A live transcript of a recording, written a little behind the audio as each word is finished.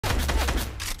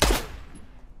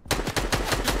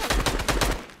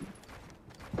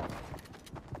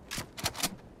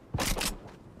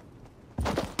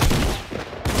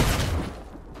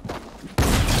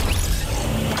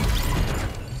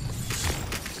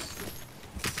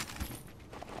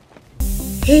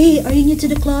Hey, are you new to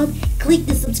the club? Click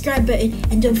the subscribe button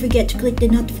and don't forget to click the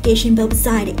notification bell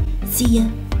beside it. See ya!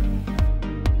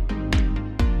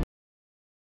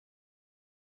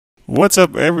 What's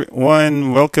up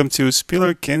everyone, welcome to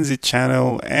Spiller Kenzie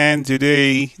channel, and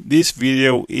today this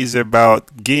video is about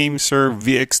Gamesir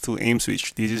VX2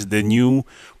 Aimswitch. This is the new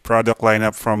product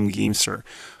lineup from Gamesir.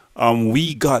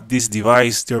 We got this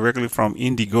device directly from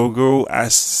Indiegogo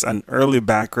as an early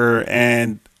backer,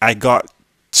 and I got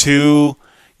two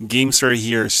Gamesir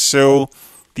here. So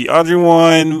the other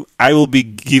one, I will be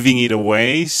giving it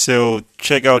away, so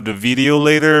check out the video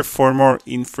later for more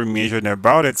information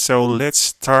about it. So let's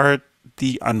start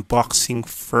the unboxing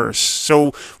first.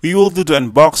 So we will do the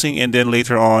unboxing and then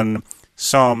later on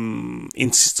some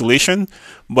installation.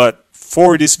 But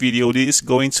for this video, this is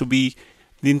going to be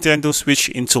Nintendo Switch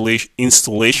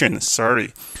installation.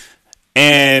 Sorry.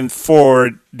 And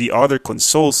for the other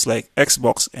consoles like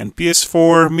Xbox and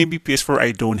PS4, maybe PS4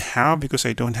 I don't have because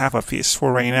I don't have a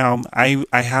PS4 right now. I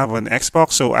have an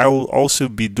Xbox, so I will also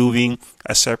be doing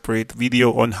a separate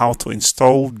video on how to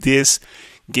install this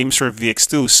Gamesir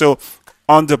VX2. So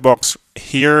on the box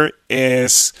here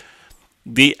is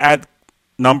they add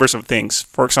numbers of things.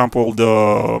 For example,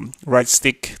 the right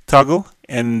stick toggle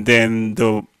and then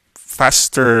the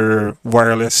faster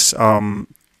wireless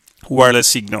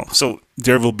signal, so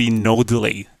there will be no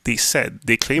delay. They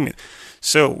claim it.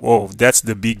 So that's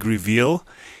the big reveal,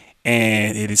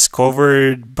 and it is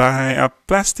covered by a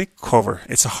plastic cover.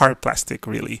 It's a hard plastic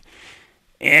really,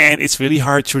 and it's really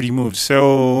hard to remove.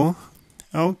 So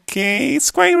okay,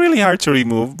 it's quite really hard to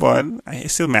remove, but I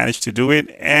still managed to do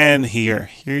it. And here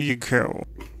you go.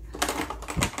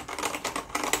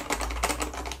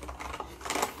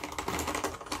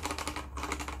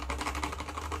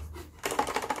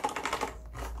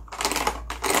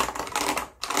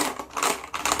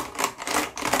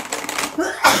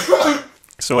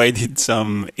 So I did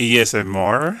some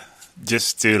ASMR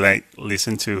just to like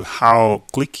listen to how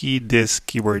clicky this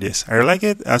keyboard is. I like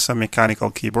it as a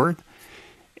mechanical keyboard,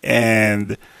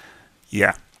 and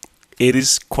yeah, it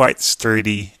is quite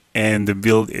sturdy and the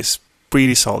build is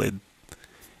pretty solid.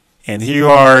 And here you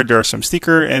are, there's some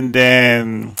sticker and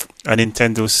then a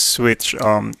Nintendo Switch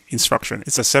instruction.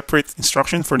 It's a separate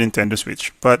instruction for Nintendo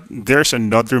Switch, but there's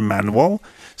another manual.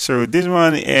 So this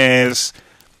one is,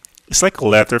 it's like a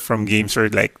letter from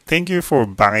Gamesir, like, thank you for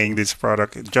buying this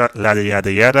product, yada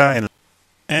yada yada.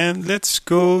 And let's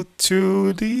go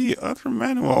to the other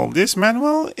manual. This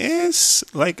manual is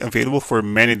like available for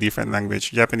many different languages,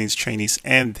 Japanese, Chinese,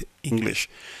 and English.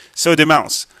 So the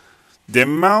mouse. The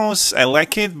mouse, I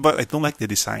like it, but I don't like the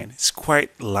design. It's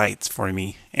quite light for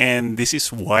me. And this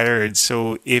is wired,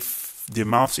 so if the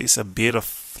mouse is a bit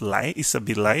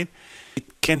light,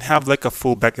 it can have like a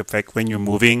full back effect when you're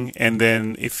moving, and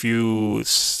then if you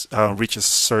reach a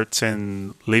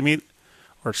certain limit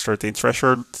or certain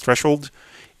threshold,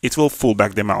 it will pull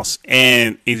back the mouse,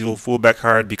 and it will pull back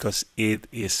hard because it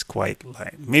is quite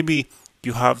light. Maybe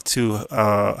you have to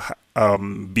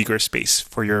bigger space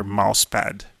for your mouse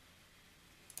pad.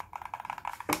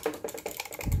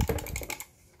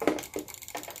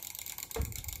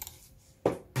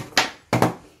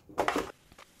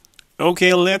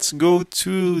 Okay, let's go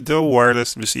to the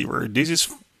wireless receiver. This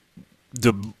is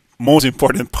the most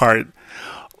important part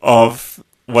of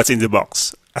what's in the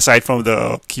box, aside from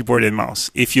the keyboard and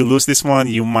mouse. If you lose this one,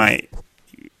 your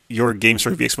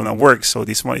Gamesir VX will not work. So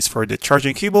this one is for the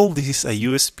charging cable. This is a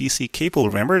USB-C cable.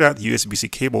 Remember that USB-C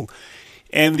cable.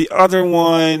 And the other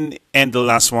one, and the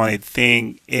last one, I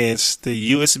think, is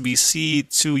the USB-C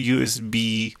to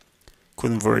USB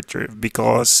converter,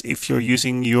 because if you're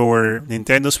using your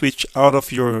Nintendo Switch out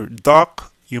of your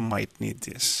dock, you might need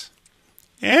this.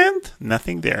 And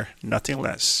nothing there, nothing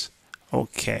less.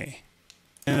 Okay,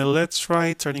 and let's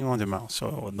try turning on the mouse.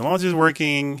 So the mouse is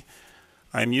working.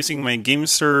 I'm using my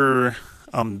Gamesir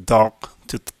dock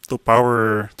to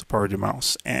power the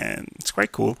mouse, and it's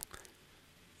quite cool.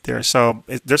 It's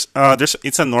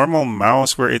a normal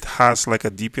mouse where it has like a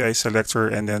DPI selector,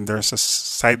 and then there's a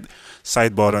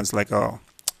side buttons, like a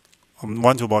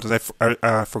two buttons.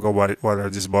 I forgot what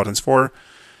are these buttons for,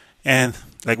 and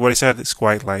like what I said, it's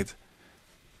quite light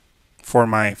for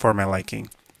my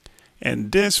liking.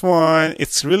 And this one,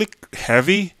 it's really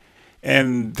heavy,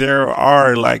 and there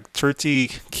are like 30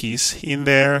 keys in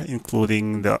there,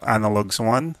 including the analogs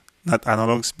one, not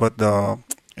analogs, but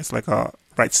it's like a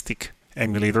right stick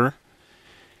emulator.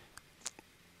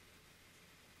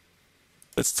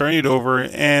 Let's turn it over,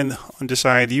 and on the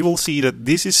side you will see that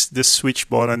this is the switch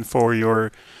button for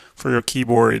your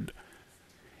keyboard,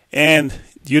 and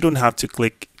you don't have to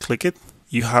click it.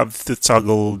 You have to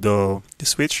toggle the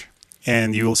switch,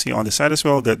 And you will see on the side as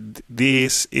well that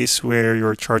this is where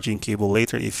your charging cable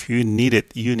later, if you need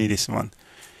it, you need this one.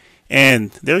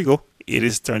 And there you go, it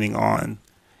is turning on.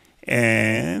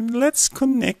 And let's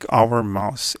connect our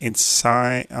mouse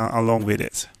inside along with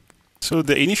it. So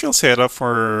the initial setup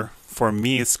for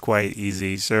me is quite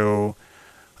easy. So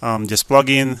just plug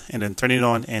in and then turn it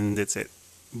on, and that's it.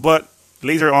 But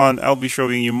later on, I'll be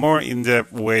showing you more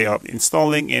in-depth way of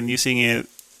installing and using it,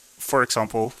 for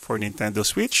example, for Nintendo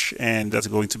Switch, and that's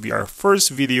going to be our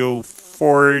first video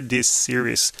for this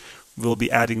series. We'll be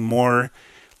adding more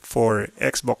for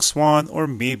Xbox One, or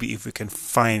maybe if we can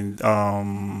find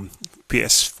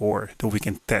PS4 that we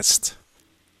can test.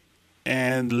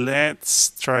 And let's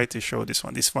try to show this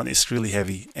one. This one is really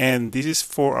heavy, and this is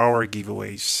for our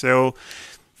giveaway. So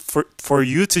for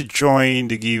you to join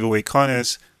the giveaway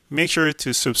contest, make sure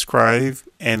to subscribe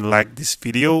and like this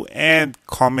video and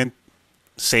comment,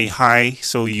 say hi,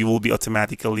 so you will be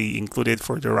automatically included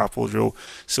for the raffle draw.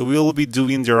 So we will be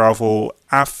doing the raffle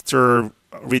after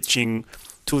reaching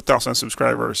 2,000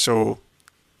 subscribers. So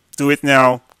do it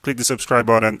now, click the subscribe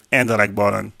button and the like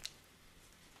button.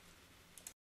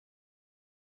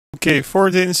 Okay, for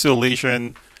the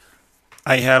installation,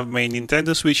 I have my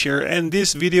Nintendo Switch here, and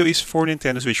this video is for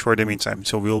Nintendo Switch for the meantime.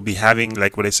 So we'll be having,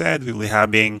 like what I said, we'll be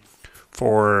having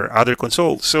for other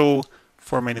consoles. So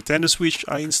for my Nintendo Switch,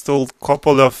 I installed a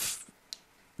couple of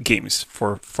games.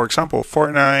 For example,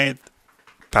 Fortnite,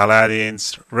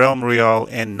 Paladins, Realm Royale,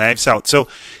 and Knives Out. So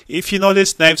if you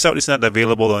notice, Knives Out is not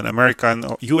available on American,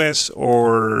 or US,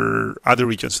 or other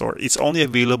region store. It's only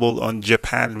available on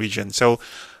Japan region. So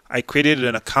I created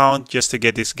an account just to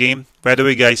get this game. By the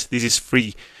way, guys, this is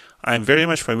free. I'm very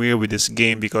much familiar with this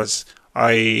game because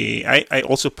I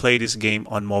also play this game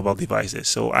on mobile devices.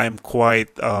 So I'm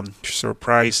quite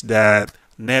surprised that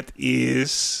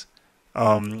NetEase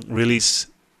released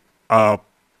a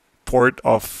port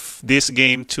of this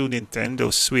game to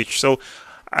Nintendo Switch. So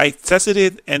I tested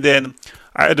it, and then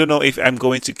I don't know if I'm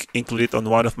going to include it on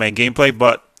one of my gameplay,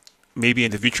 but maybe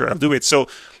in the future I'll do it. So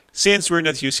since we're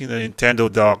not using the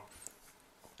Nintendo dock,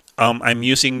 I'm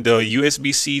using the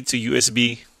USB-C to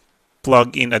USB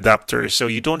plug-in adapter. So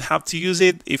you don't have to use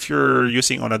it if you're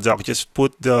using on a dock. Just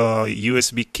put the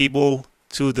USB cable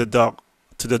to the dock,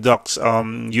 to the dock's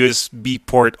USB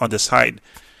port on the side.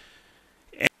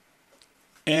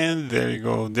 And there you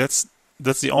go. That's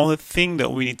the only thing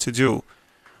that we need to do.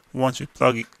 Once we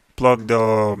plug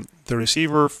the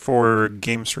receiver for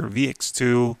Gamesir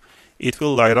VX2, it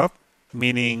will light up,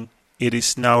 meaning it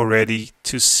is now ready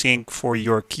to sync for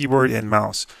your keyboard and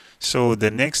mouse. So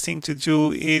the next thing to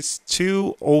do is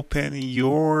to open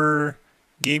your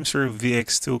Gamesir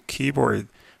VX2 keyboard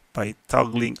by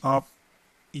toggling up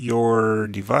your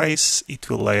device. It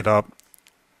will light up.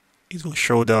 It will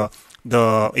show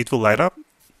it will light up.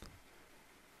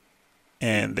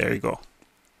 And there you go.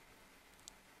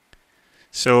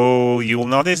 So you will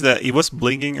notice that it was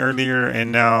blinking earlier,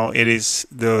 and now it is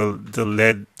the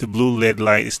blue LED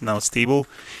light is now stable,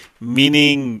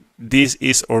 meaning this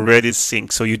is already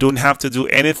synced. So you don't have to do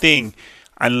anything.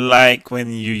 Unlike when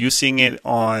you're using it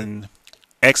on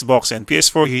Xbox and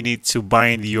PS4, you need to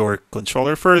bind your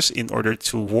controller first in order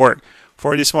to work.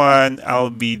 For this one, I'll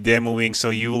be demoing,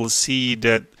 so you will see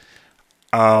that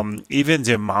even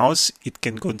the mouse, it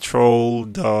can control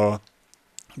the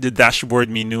dashboard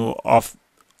menu of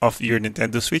your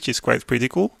Nintendo Switch. Is quite pretty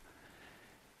cool.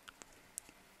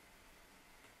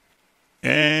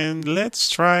 And let's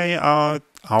try out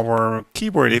our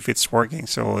keyboard if it's working.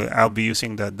 So I'll be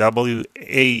using the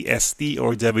WASD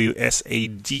or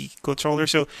WSAD controller.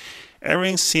 So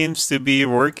everything seems to be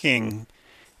working,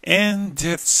 and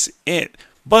that's it.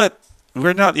 But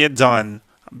we're not yet done,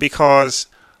 because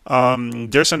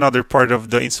there's another part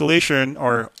of the installation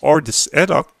or the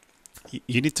setup.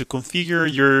 You need to configure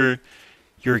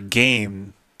your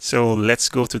game. So let's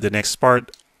go to the next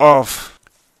part of.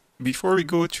 Before we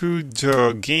go to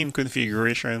the game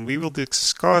configuration, we will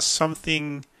discuss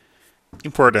something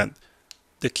important: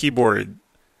 the keyboard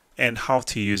and how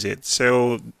to use it.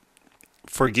 So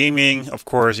for gaming, of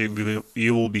course,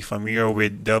 you will be familiar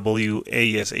with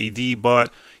WASD,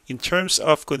 but in terms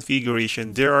of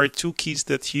configuration, there are two keys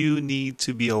that you need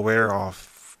to be aware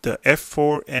of: the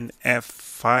F4 and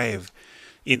F5.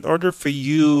 In order for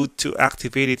you to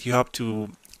activate it, you have to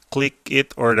click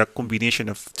it, or the combination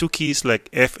of two keys like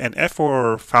F and F4,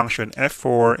 or function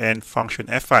F4 and function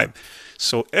F5.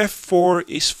 So F4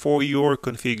 is for your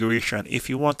configuration. If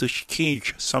you want to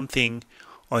change something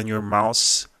on your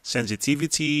mouse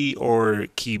sensitivity or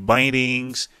key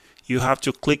bindings, you have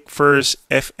to click first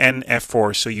F and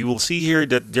F4. So you will see here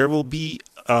that there will be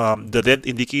the LED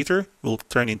indicator will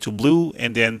turn into blue,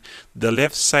 and then the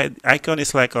left side icon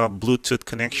is like a Bluetooth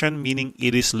connection, meaning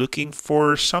it is looking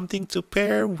for something to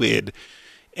pair with.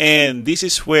 And this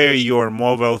is where your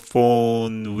mobile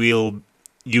phone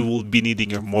you will be needing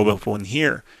your mobile phone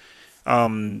here.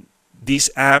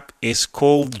 This app is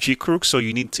called Gcrook, so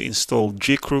you need to install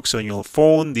Gcrooks on your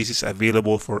phone. This is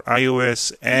available for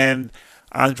iOS and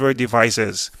Android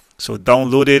devices. So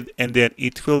download it, and then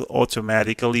it will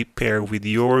automatically pair with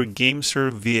your Gamesir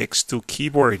VX2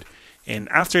 keyboard. And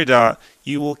after that,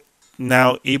 you will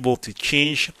now able to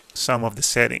change some of the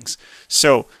settings.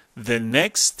 So the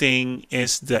next thing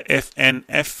is the FN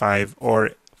F5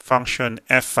 or function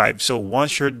F5. So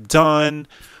once you're done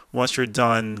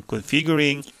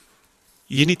configuring,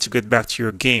 you need to get back to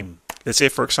your game. Let's say,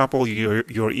 for example,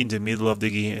 you're in the middle of the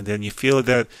game, and then you feel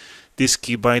that this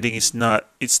key binding is not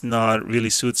really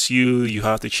suits you. You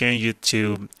have to change it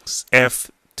to F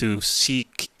to C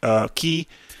key,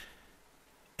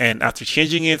 and after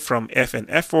changing it from F and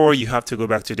F4, you have to go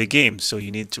back to the game. So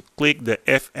you need to click the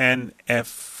FN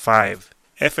F5.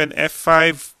 FN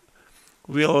F5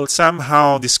 will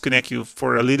somehow disconnect you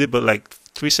for a little bit, like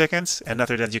 3 seconds, and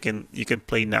after that you can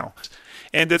play now.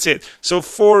 And that's it. So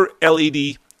for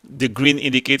LED, the green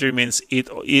indicator means it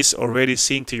is already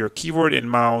synced to your keyboard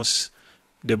and mouse.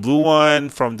 The blue one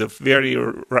from the very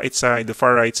right side, the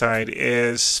far right side,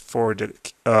 is for the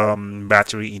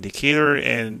battery indicator,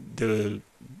 and the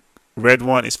red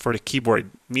one is for the keyboard,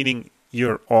 meaning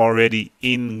you're already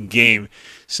in game.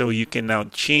 So you can now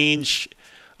change,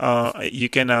 you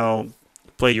can now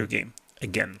play your game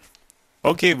again.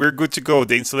 Okay, we're good to go.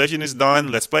 The installation is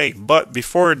done. Let's play. But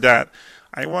before that,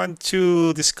 I want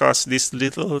to discuss this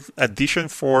little addition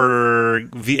for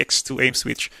VX2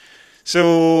 Aimswitch.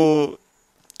 So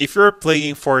if you're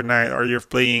playing Fortnite or you're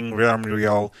playing Realm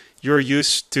Royale, you're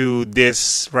used to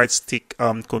this right stick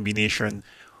combination.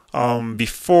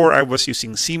 Before I was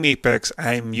using Sim Apex,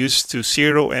 I'm used to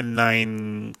 0 and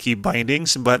 9 key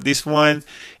bindings, but this one,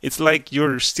 it's like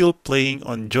you're still playing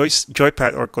on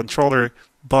joypad or controller,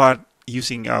 but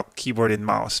using a keyboard and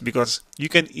mouse, because you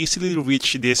can easily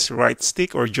reach this right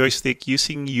stick or joystick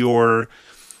using your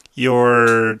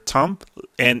thumb,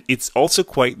 and it's also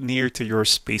quite near to your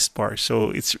spacebar.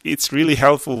 So it's really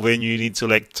helpful when you need to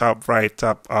like tap right,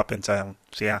 tap up, and down.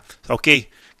 So yeah, okay.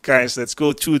 Guys, let's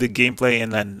go to the gameplay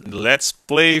and then let's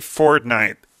play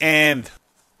Fortnite and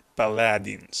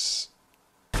Paladins.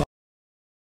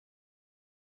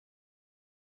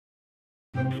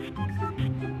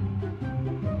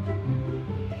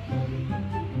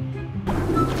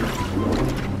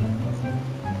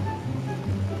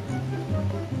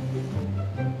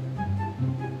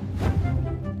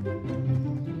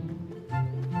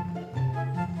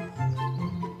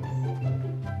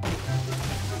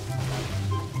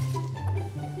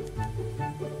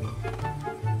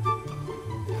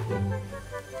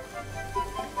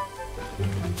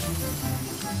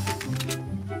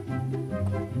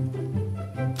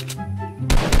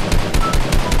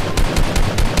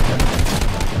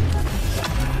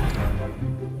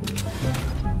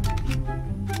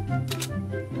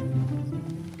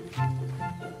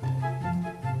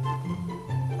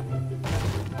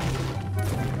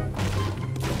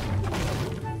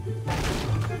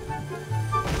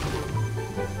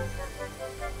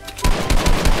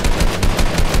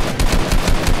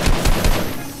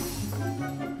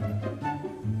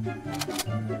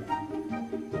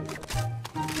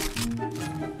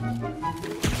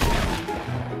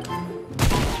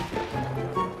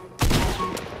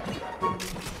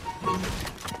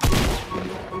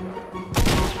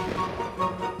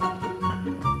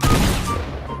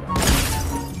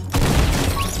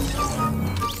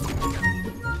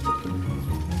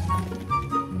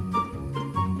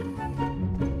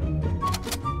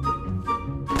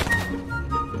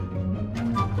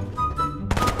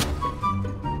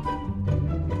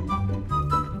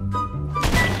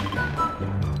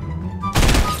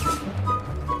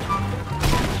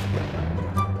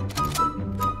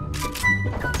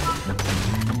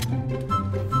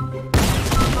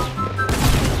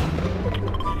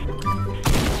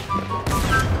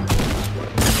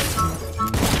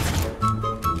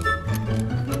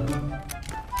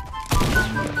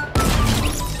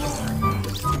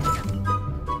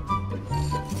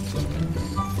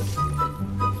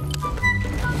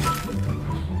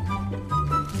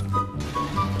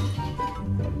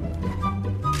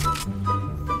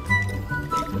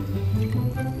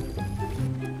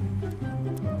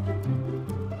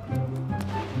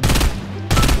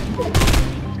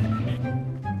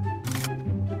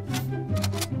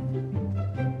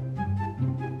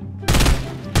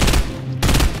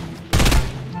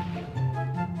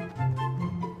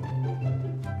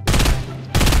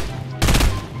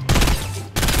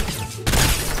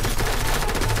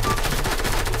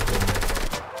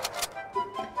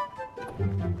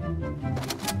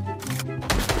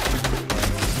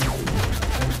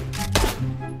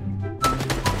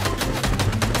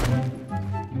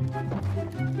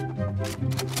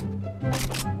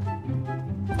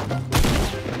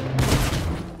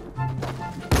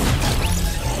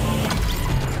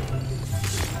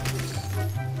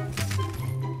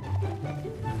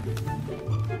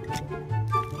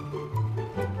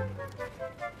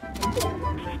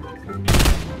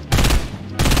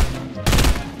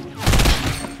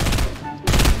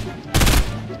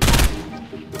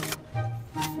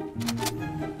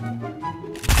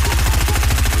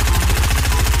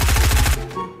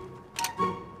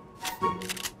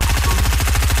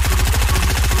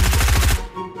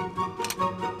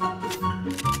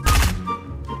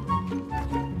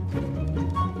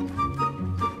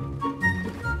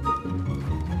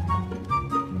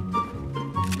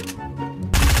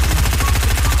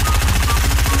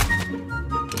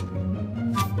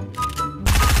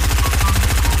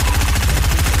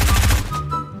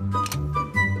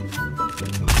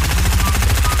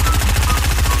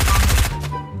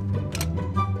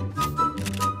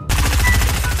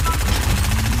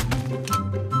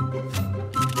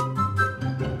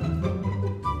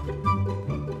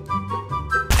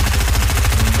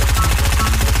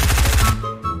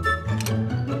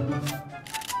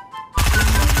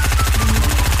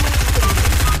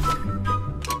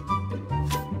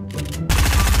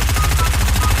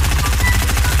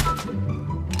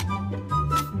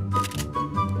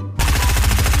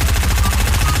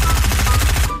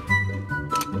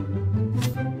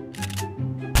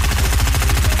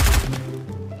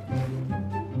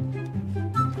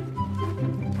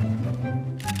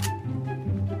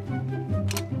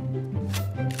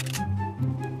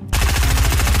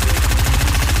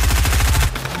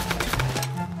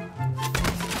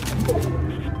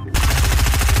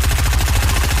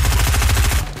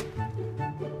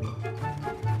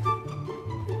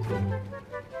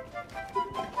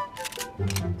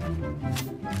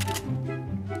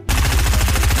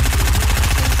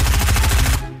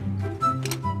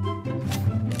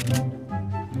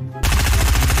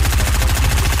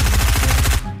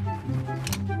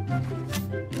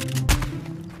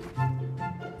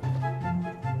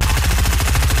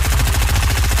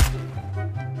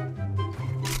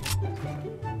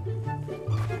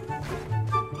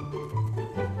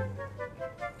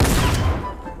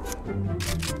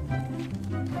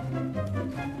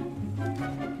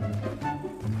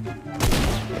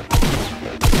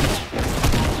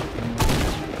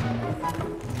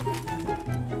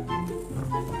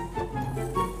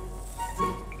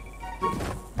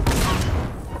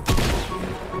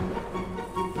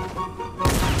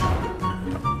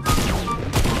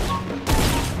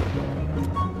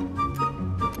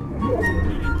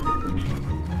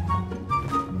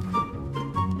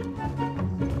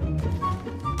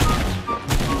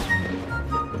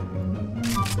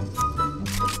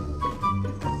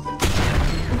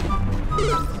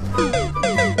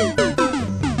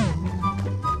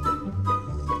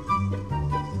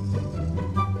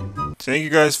 Thank you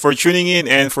guys for tuning in,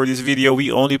 and for this video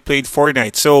we only played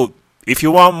Fortnite. So if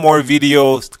you want more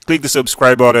videos, click the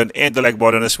subscribe button and the like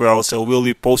button as well, so we'll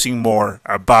be posting more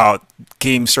about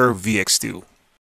Gamesir VX2.